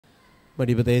My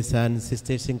dear brothers and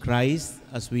sisters in Christ,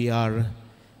 as we are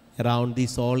around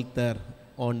this altar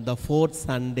on the fourth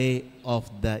Sunday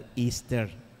of the Easter,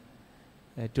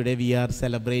 today we are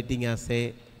celebrating as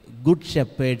a Good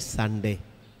Shepherd Sunday.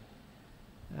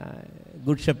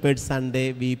 Good Shepherd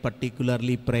Sunday, we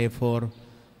particularly pray for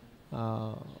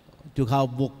to have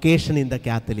vocation in the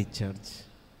Catholic Church.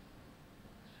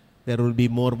 There will be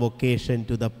more vocation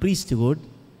to the priesthood,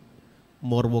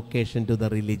 more vocation to the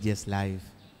religious life.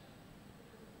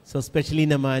 So especially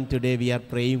Naman, today we are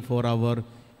praying for our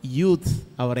youth,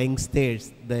 our youngsters,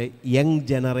 the young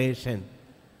generation.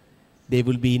 They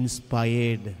will be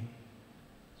inspired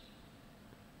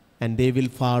and they will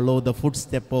follow the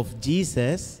footsteps of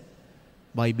Jesus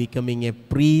by becoming a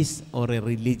priest or a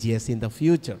religious in the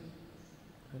future.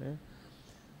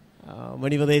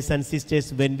 Many brothers and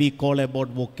sisters, when we call about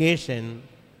vocation,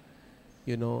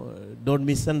 don't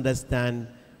misunderstand.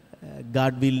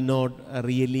 God will not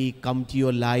really come to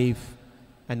your life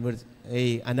and will say,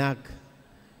 hey, Anak,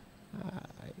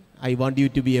 I want you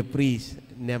to be a priest.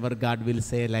 Never God will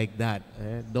say like that.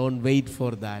 Don't wait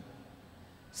for that.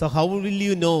 So how will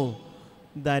you know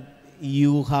that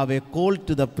you have a call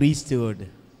to the priesthood?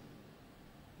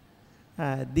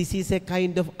 This is a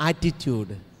kind of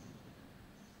attitude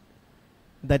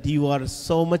that you are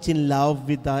so much in love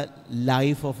with the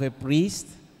life of a priest.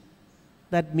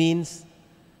 That means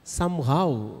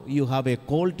somehow you have a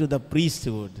call to the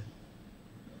priesthood.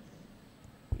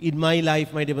 In my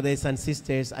life, my dear brothers and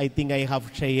sisters, I think I have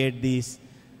shared this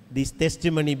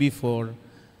testimony before.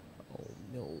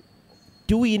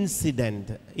 Two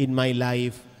incidents in my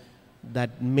life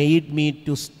that made me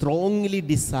to strongly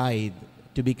decide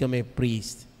to become a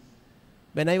priest.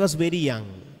 When I was very young,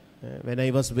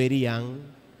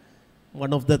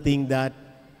 one of the things that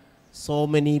so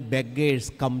many beggars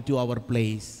come to our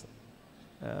place.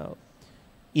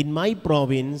 In my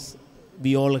province,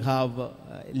 we all have a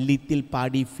little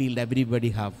paddy field,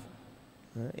 everybody have.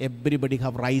 Everybody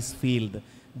have rice field.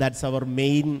 That's our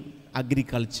main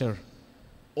agriculture.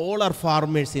 All are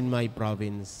farmers in my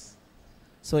province.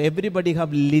 So everybody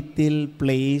have little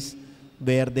place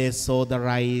where they sow the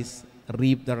rice,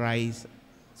 reap the rice.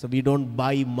 So we don't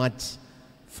buy much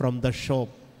from the shop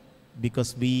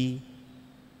because we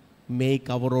make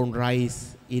our own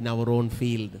rice in our own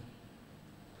field.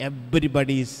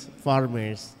 Everybody is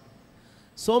farmers.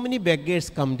 So many beggars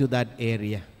come to that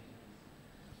area.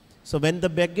 So when the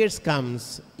beggars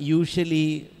comes,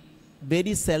 usually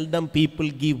very seldom people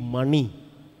give money.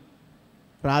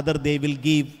 Rather they will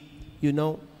give,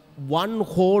 one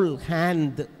whole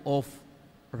hand of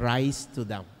rice to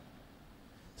them.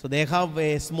 So they have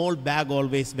a small bag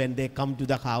always when they come to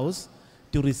the house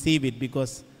to receive it,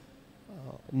 because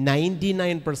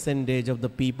 99% of the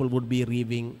people would be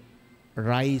receiving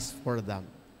rice for them.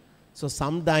 So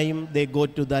sometime they go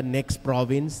to the next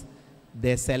province,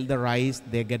 they sell the rice,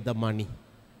 they get the money.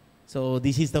 So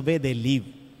this is the way they live.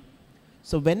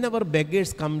 So whenever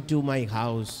beggars come to my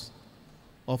house,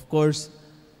 of course,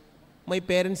 my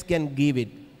parents can give it,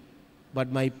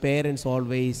 but my parents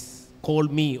always call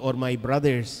me or my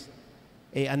brothers,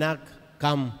 hey Anak,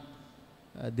 come,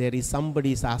 there is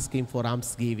somebody is asking for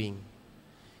almsgiving.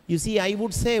 You see, I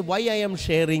would say why I am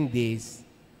sharing this.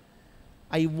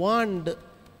 I want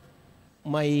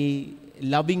my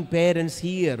loving parents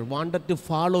here wanted to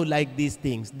follow like these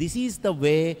things. This is the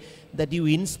way that you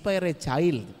inspire a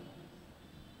child.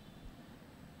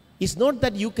 It's not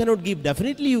that you cannot give.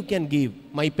 Definitely you can give.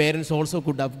 My parents also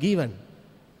could have given.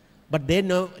 But they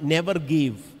never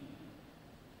give.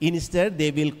 Instead,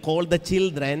 they will call the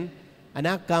children,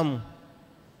 Anak, come.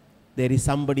 There is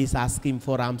somebody is asking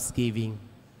for almsgiving.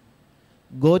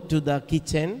 Go to the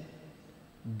kitchen,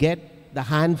 get the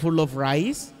handful of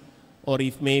rice, or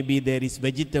if maybe there is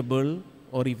vegetable,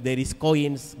 or if there is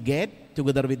coins, get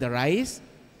together with the rice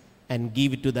and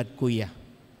give it to that kuya.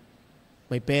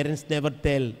 My parents never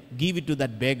tell, give it to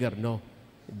that beggar. No,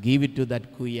 give it to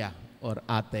that kuya or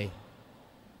ate.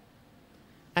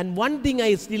 And one thing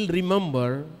I still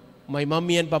remember, my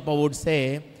mommy and papa would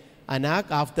say,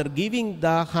 Anak, after giving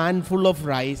the handful of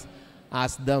rice,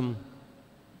 ask them,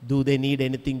 do they need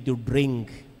anything to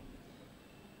drink?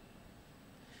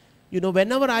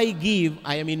 Whenever I give,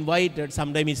 I am invited.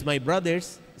 Sometimes it's my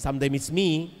brothers, sometimes it's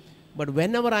me. But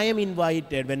whenever I am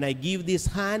invited, when I give this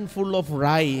handful of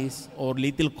rice or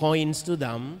little coins to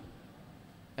them,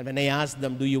 and when I ask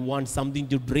them, do you want something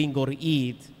to drink or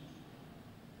eat,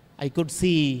 I could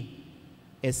see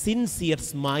a sincere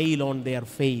smile on their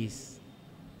face.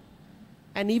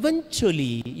 And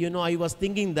eventually, I was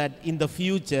thinking that in the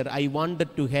future, I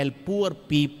wanted to help poor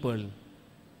people.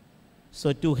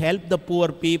 So to help the poor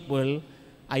people,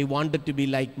 I wanted to be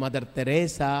like Mother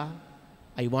Teresa.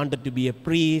 I wanted to be a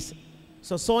priest.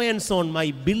 So and so on,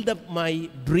 I build up my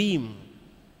dream.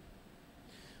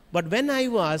 But when I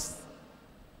was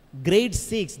grade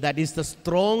 6, that is the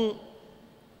strong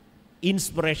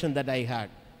inspiration that I had.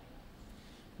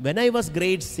 When I was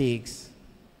grade 6,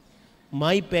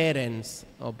 my parents,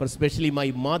 especially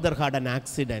my mother, had an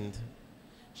accident.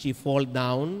 She fell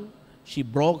down, she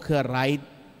broke her right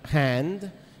hand,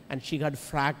 and she had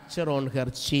fracture on her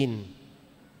chin.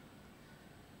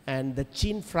 And the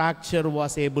chin fracture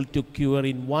was able to cure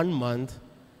in 1 month,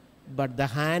 but the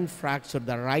hand fracture,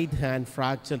 the right hand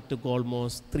fracture, took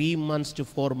almost 3 months to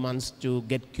 4 months to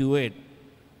get cured.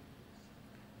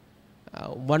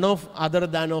 Other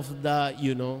than of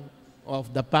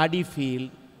the paddy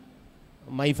field,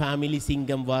 my family's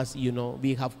income was,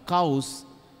 we have cows,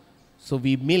 so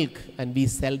we milk and we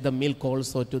sell the milk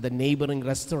also to the neighboring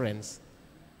restaurants.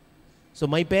 So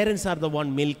my parents are the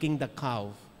one milking the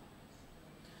cow.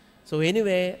 So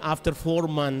anyway, after 4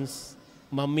 months,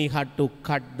 Mummy had to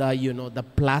cut the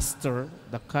plaster,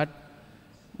 the cut.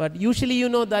 But usually you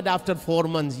know that after 4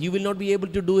 months, you will not be able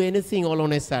to do anything all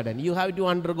on a sudden. You have to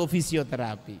undergo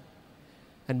physiotherapy.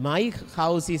 And my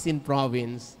house is in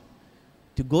province.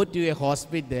 To go to a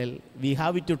hospital, we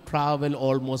have to travel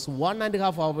almost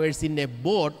 1.5 hours in a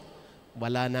boat.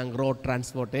 Wala nang road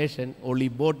transportation, only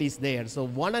boat is there. So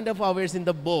 1.5 hours in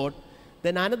the boat,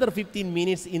 then another 15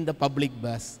 minutes in the public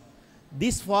bus.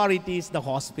 This far it is the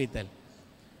hospital.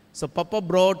 So Papa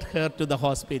brought her to the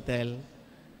hospital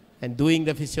and doing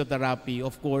the physiotherapy.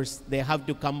 Of course, they have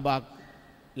to come back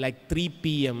like 3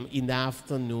 p.m. in the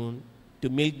afternoon to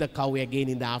milk the cow again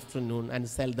in the afternoon and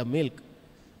sell the milk.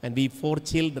 And we 4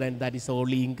 children, that is the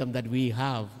only income that we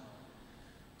have.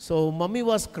 So Mummy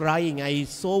was crying. I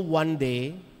saw one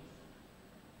day,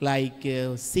 like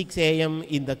 6 a.m.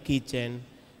 in the kitchen,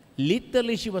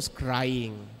 literally she was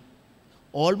crying,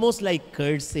 almost like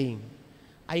cursing.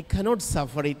 I cannot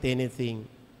suffer it anything.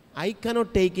 I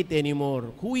cannot take it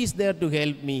anymore. Who is there to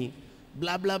help me?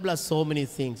 Blah, blah, blah, so many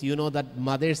things. You know that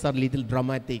mothers are little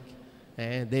dramatic.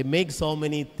 They make so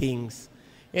many things.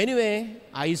 Anyway,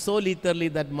 I saw literally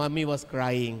that Mummy was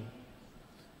crying.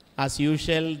 As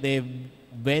usual, they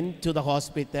went to the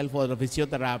hospital for the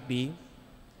physiotherapy.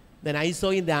 Then I saw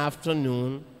in the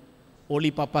afternoon,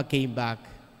 only Papa came back.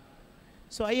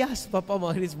 So I asked Papa,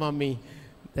 where is Mummy?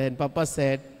 Then Papa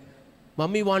said,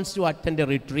 Mummy wants to attend a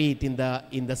retreat in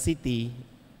the city.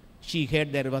 She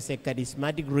heard there was a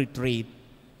charismatic retreat,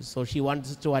 so she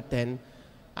wants to attend.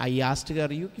 I asked her,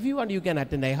 if you want, you can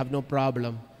attend. I have no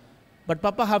problem. But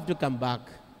Papa have to come back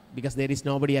because there is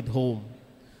nobody at home.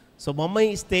 So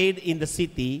Mummy stayed in the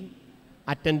city,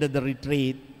 attended the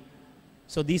retreat.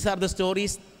 So these are the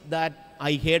stories that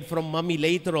I heard from Mummy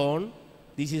later on.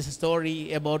 This is a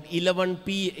story about 11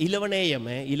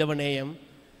 a.m.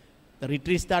 The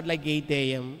retreat started like 8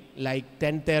 a.m. Like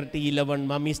 10:30, 11,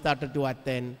 Mummy started to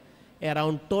attend.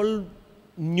 Around 12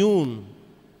 noon,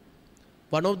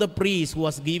 one of the priests who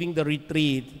was giving the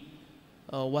retreat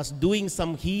was doing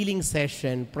some healing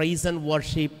session, praise and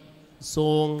worship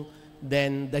song,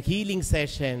 then the healing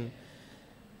session.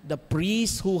 The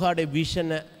priest who had a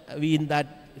vision in that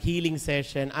healing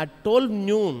session, at 12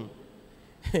 noon,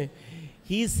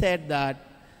 he said that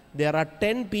there are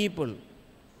 10 people.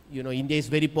 You know, India is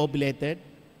very populated,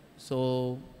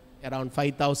 so around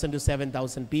 5,000 to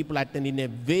 7,000 people attend in a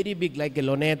very big, like a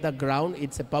Loneta ground.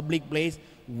 It's a public place,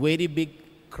 very big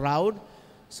crowd.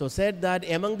 So said that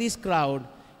among this crowd,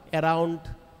 around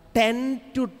 10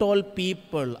 to 12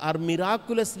 people are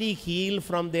miraculously healed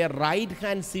from their right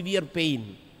hand severe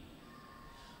pain.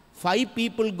 5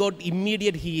 people got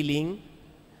immediate healing.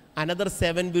 Another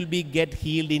 7 will get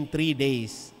healed in 3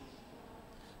 days.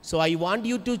 So I want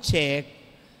you to check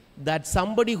that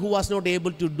somebody who was not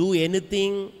able to do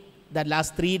anything that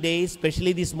last 3 days,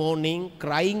 especially this morning,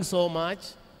 crying so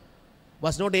much,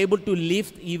 was not able to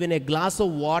lift even a glass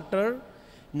of water,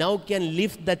 now can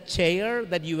lift the chair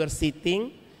that you were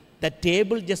sitting, the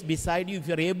table just beside you. If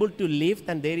you are able to lift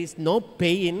and there is no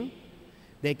pain,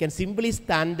 they can simply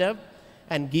stand up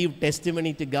and give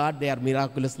testimony to God. They are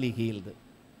miraculously healed.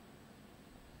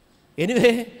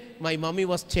 Anyway, my mommy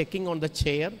was checking on the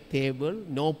chair, table,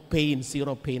 no pain,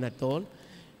 zero pain at all.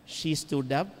 She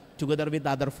stood up together with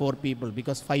other 4 people,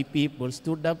 because 5 people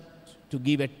stood up to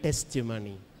give a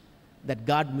testimony that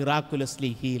God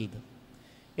miraculously healed.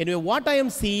 Anyway, what I am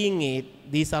seeing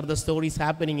these are the stories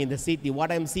happening in the city.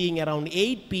 What I am seeing around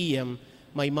 8 p.m.,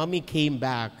 my mommy came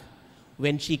back.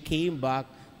 When she came back,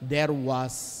 there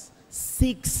was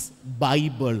 6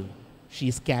 Bible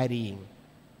she's carrying.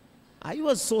 I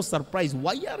was so surprised.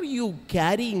 Why are you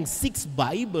carrying 6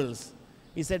 Bibles?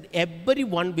 He said,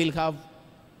 everyone will have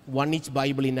one each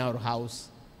Bible in our house.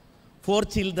 4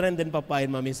 children, then Papa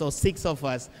and Mommy. So 6 of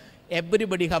us.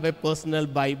 Everybody have a personal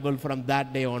Bible from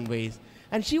that day onwards.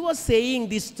 And she was saying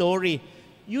this story.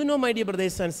 You know, my dear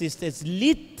brothers and sisters,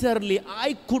 literally,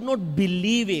 I could not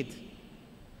believe it.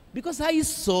 Because I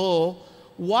saw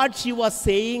what she was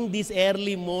saying this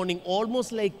early morning,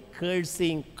 almost like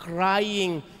cursing,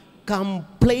 crying,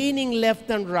 complaining left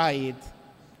and right.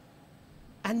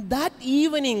 And that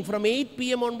evening, from 8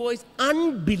 p.m. onwards,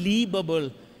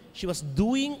 unbelievable. She was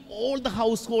doing all the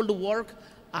household work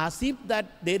as if that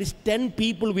there is 10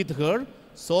 people with her,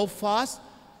 so fast,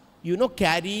 you know,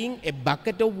 carrying a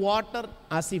bucket of water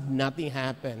as if nothing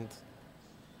happened.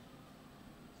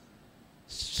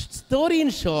 Story in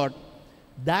short,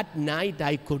 that night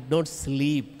I could not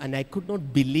sleep and I could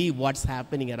not believe what's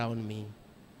happening around me.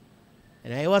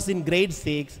 And I was in grade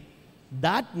 6.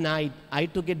 That night I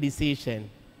took a decision.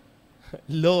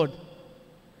 Lord,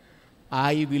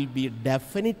 I will be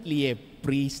definitely a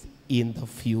priest in the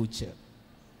future.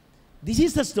 This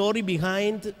is the story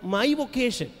behind my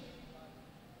vocation.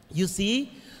 You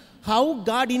see how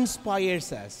God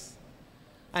inspires us.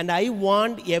 And I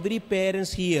want every parent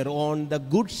here on the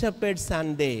Good Shepherd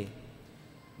Sunday.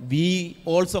 We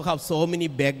also have so many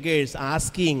beggars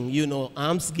asking, you know,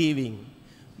 almsgiving.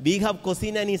 We have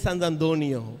Cocina in San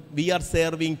Antonio. We are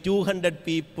serving 200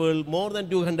 people, more than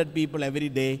 200 people every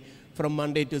day from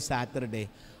Monday to Saturday.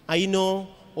 I know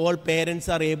all parents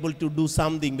are able to do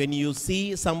something. When you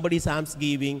see somebody's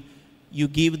almsgiving, you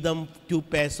give them 2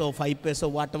 peso, 5 peso,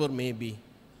 whatever may be.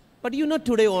 But you know,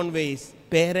 today always,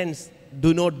 parents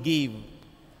do not give.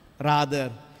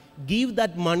 Rather, give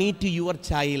that money to your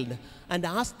child and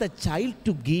ask the child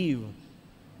to give.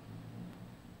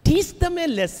 Teach them a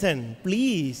lesson,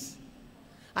 please.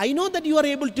 I know that you are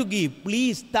able to give.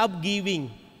 Please stop giving.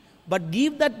 But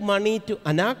give that money to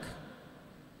Anak.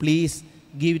 Please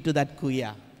give it to that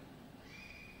Kuya.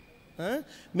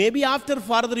 Maybe after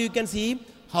further you can see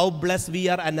how blessed we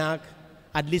are, Anak.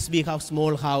 At least we have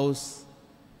small house.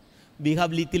 We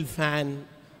have little fan.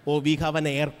 Or we have an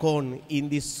aircon in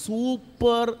this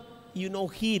super, you know,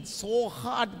 heat. So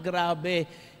hot, grabe.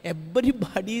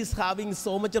 Everybody is having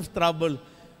so much of trouble.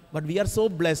 But we are so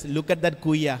blessed. Look at that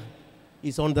Kuya.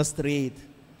 He's on the street.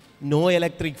 No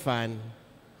electric fan.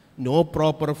 No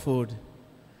proper food.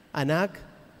 Anak,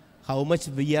 how much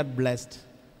we are blessed.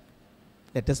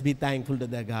 Let us be thankful to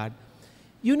the God.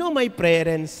 You know, my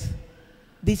parents,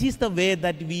 this is the way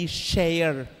that we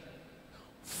share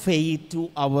faith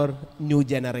to our new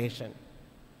generation.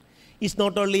 It's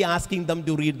not only asking them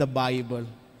to read the Bible.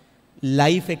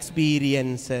 Life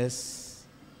experiences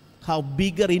have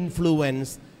bigger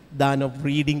influence than of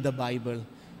reading the Bible,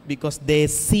 because they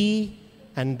see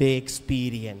and they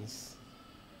experience.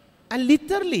 And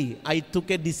literally, I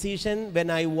took a decision when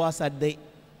I was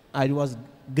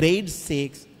grade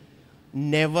 6,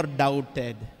 never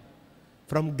doubted.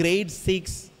 From grade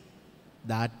 6,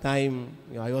 that time,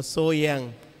 I was so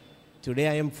young. Today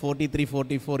I am 43,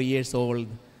 44 years old.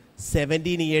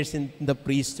 17 years in the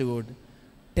priesthood.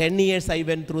 10 years I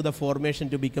went through the formation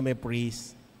to become a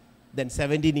priest. Then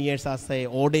 17 years as an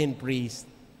ordained priest.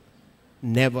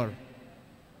 Never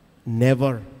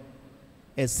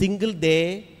a single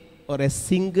day or a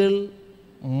single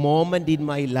moment in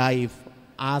my life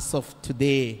as of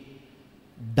today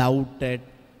doubted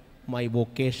my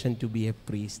vocation to be a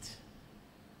priest.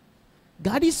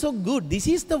 God is so good. This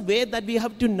is the way that we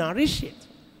have to nourish it.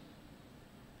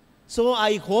 So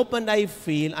I hope and I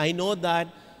feel, I know that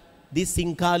this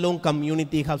Singalong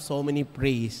community have so many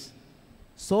priests.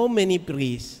 So many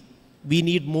priests. We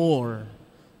need more.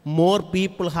 More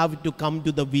people have to come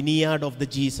to the vineyard of the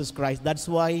Jesus Christ. That's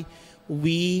why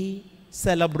we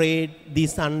celebrate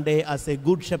this Sunday as a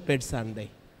Good Shepherd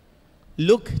Sunday.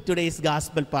 Look today's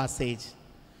gospel passage.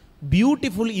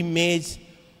 Beautiful image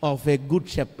of a good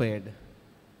shepherd.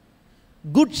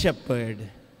 Good shepherd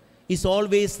is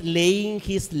always laying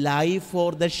his life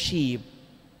for the sheep,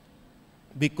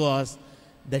 because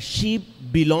the sheep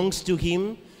belongs to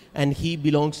him and he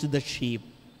belongs to the sheep.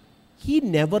 He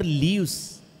never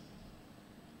leaves.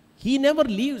 He never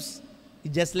leaves.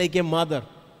 Just like a mother.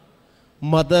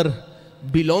 Mother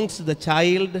belongs to the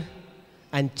child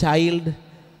and child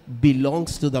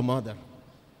belongs to the mother.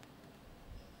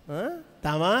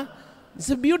 Tama? It's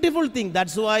a beautiful thing.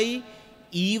 That's why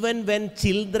even when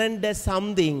children do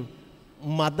something,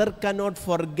 mother cannot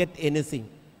forget anything.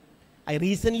 I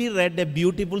recently read a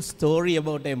beautiful story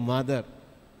about a mother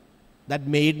that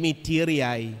made me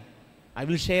teary-eyed. I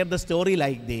will share the story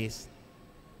like this.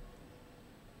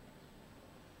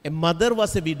 A mother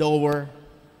was a widower,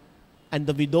 and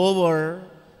the widower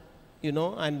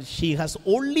and she has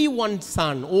only one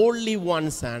son, only one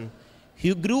son.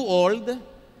 He grew old. It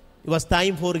was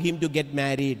time for him to get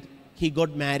married. He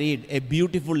got married, a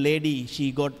beautiful lady.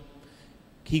 He got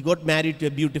married to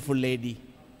a beautiful lady.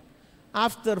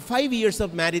 After 5 years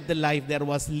of married life, there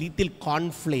was little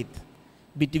conflict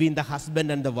between the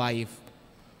husband and the wife.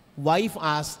 Wife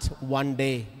asked one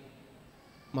day,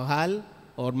 Mahal,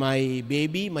 or my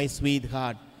baby, my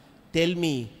sweetheart, tell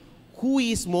me, who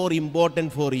is more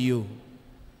important for you?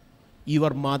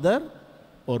 Your mother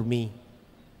or me?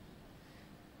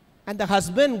 And the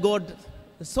husband got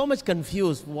so much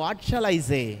confused. What shall I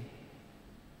say?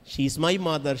 She's my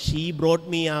mother. She brought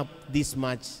me up this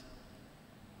much.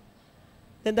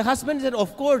 Then the husband said,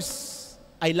 of course,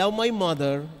 I love my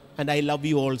mother and I love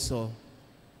you also.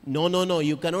 No,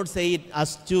 you cannot say it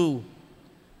as two.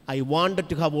 I wanted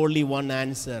to have only one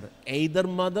answer, either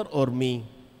mother or me.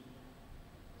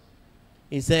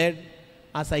 He said,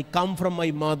 as I come from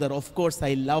my mother, of course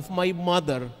I love my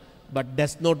mother, but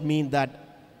does not mean that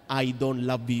I don't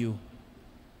love you.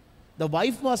 The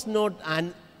wife was not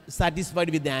satisfied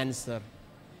with the answer.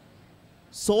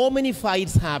 So many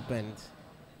fights happened.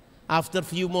 After a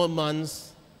few more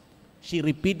months, she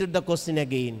repeated the question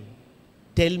again.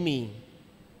 Tell me,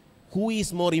 who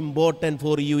is more important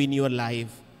for you in your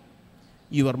life?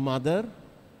 Your mother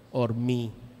or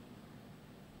me?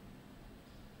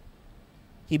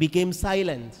 He became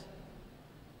silent.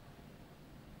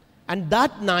 And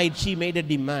that night she made a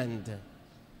demand.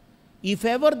 If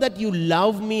ever that you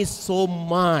love me so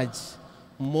much,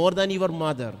 more than your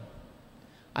mother,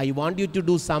 I want you to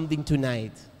do something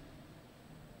tonight.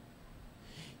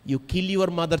 You kill your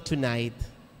mother tonight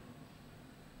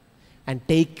and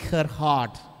take her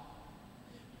heart,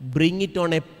 bring it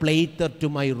on a platter to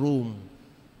my room.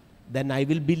 Then I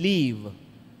will believe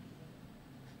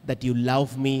that you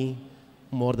love me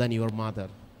more than your mother.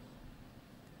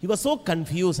 He was so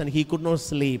confused and he could not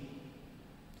sleep.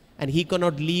 And he could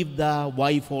not leave the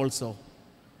wife also.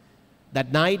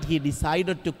 That night he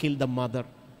decided to kill the mother.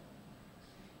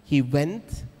 He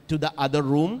went to the other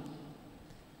room,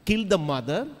 killed the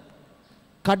mother,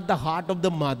 cut the heart of the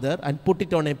mother and put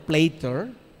it on a platter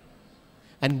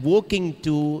and walking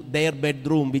to their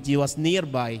bedroom which was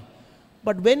nearby.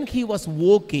 But when he was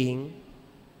walking,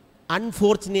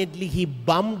 unfortunately he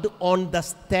bumped on the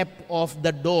step of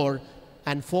the door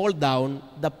and fall down.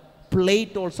 The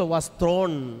plate also was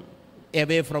thrown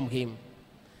away from him.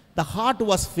 The heart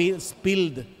was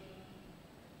spilled. He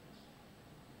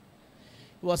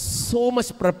was so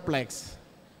much perplexed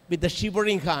with the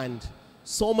shivering hand,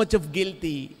 so much of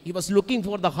guilty. He was looking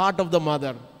for the heart of the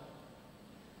mother.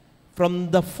 From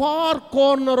the far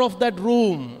corner of that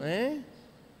room,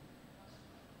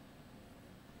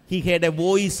 he heard a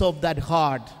voice of that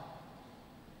heart.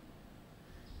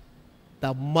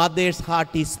 The mother's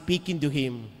heart is speaking to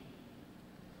him.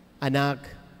 Anak,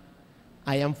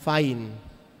 I am fine,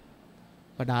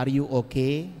 but are you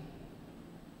okay?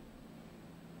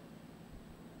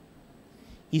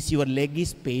 Is your leg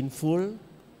is painful?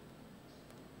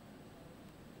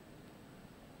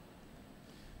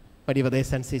 But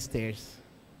brothers and sisters,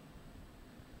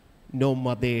 no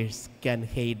mothers can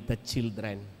hate the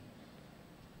children,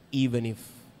 even if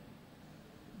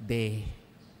they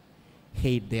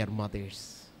hate their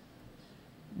mothers.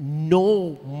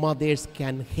 No mothers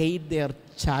can hate their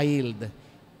child,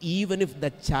 even if the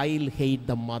child hates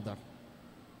the mother.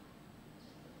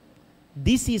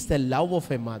 This is the love of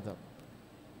a mother.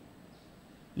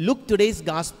 Look today's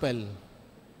gospel.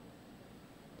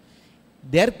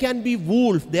 There can be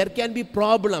wolves, there can be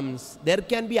problems, there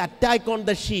can be attack on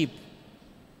the sheep.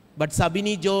 But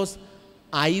Sabini Jos,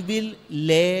 I will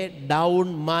lay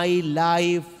down my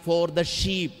life for the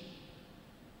sheep.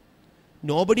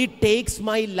 Nobody takes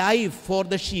my life for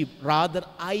the sheep. Rather,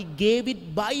 I gave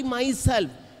it by myself.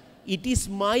 It is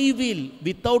my will,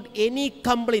 without any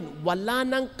complaint. Wala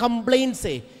nang complaint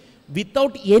se.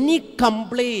 Without any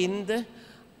complaint,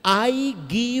 I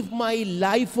give my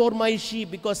life for my sheep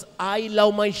because I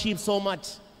love my sheep so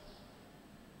much.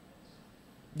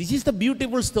 This is the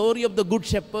beautiful story of the Good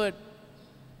Shepherd.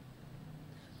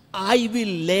 I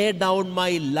will lay down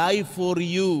my life for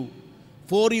you,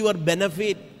 for your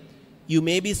benefit. You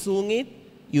may be suing it,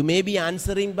 you may be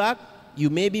answering back, you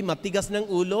may be matigas ng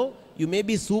ulo, you may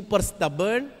be super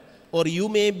stubborn, or you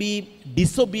may be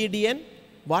disobedient.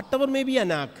 Whatever may be,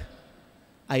 anak,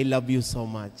 I love you so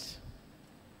much.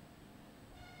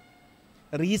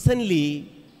 Recently,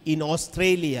 in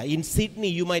Australia, in Sydney,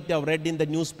 you might have read in the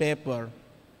newspaper,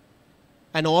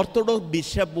 an Orthodox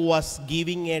bishop was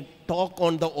giving a talk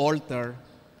on the altar,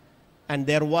 and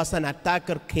there was an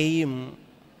attacker came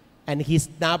and he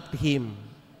stabbed him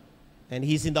and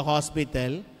he's in the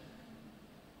hospital,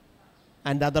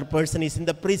 and the other person is in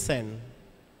the prison.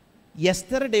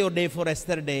 Yesterday or day before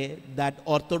yesterday, that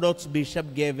Orthodox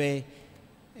bishop gave a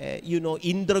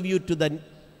interview to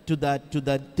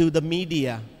the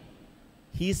media.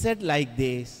 He said like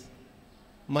this,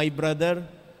 "My brother,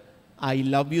 I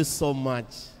love you so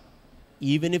much.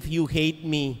 Even if you hate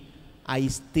me, I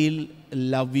still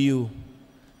love you.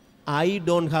 I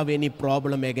don't have any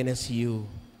problem against you.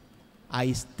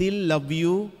 I still love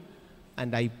you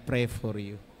and I pray for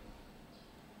you."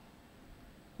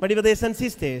 My brothers and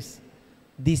sisters,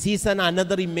 this is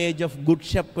another image of Good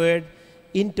Shepherd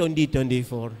in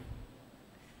 2024.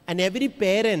 And every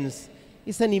parent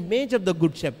is an image of the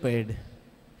Good Shepherd.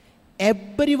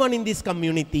 Everyone in this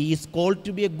community is called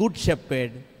to be a Good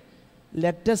Shepherd.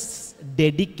 Let us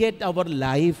dedicate our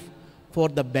life for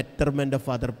the betterment of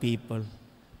other people.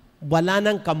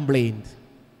 Balanang complained,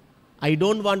 "I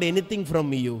don't want anything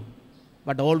from you,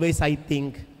 but always I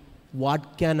think,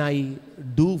 what can I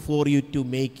do for you to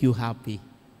make you happy?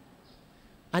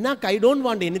 Anak, I don't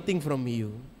want anything from you,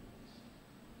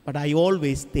 but I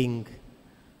always think,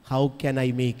 how can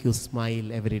I make you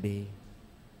smile every day?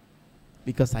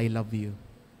 Because I love you.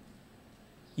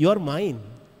 You are mine.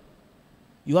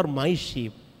 You are my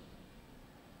sheep.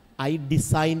 I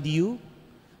designed you.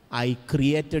 I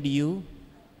created you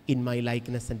in my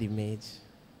likeness and image.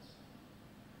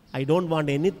 I don't want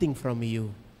anything from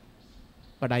you,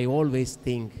 but I always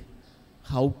think,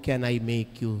 how can I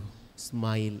make you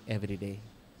smile every day?"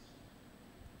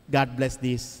 God bless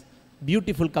this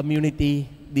beautiful community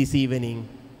this evening.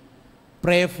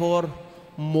 Pray for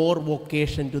more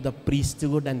vocation to the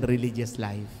priesthood and religious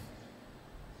life.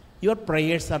 Your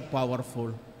prayers are powerful.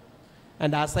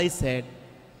 And as I said,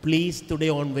 please today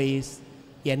always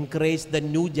encourage the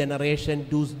new generation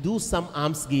to do some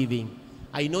almsgiving.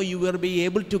 I know you will be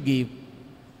able to give,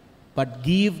 but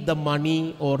give the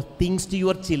money or things to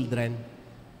your children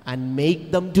and make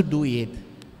them to do it.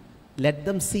 Let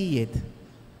them see it.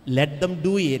 Let them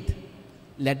do it.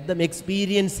 Let them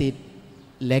experience it.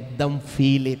 Let them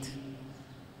feel it.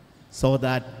 So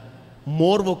that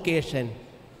more vocation,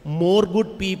 more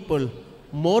good people,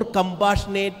 more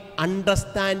compassionate,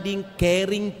 understanding,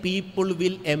 caring people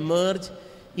will emerge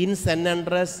in St.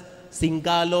 Andres,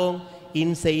 Singalong,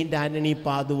 in St. Anthony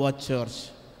Padua Church.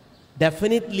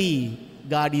 Definitely,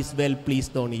 God is well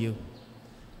pleased on you.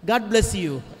 God bless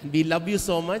you. We love you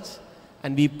so much,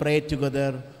 and we pray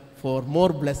together for more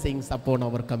blessings upon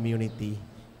our community.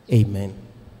 Amen.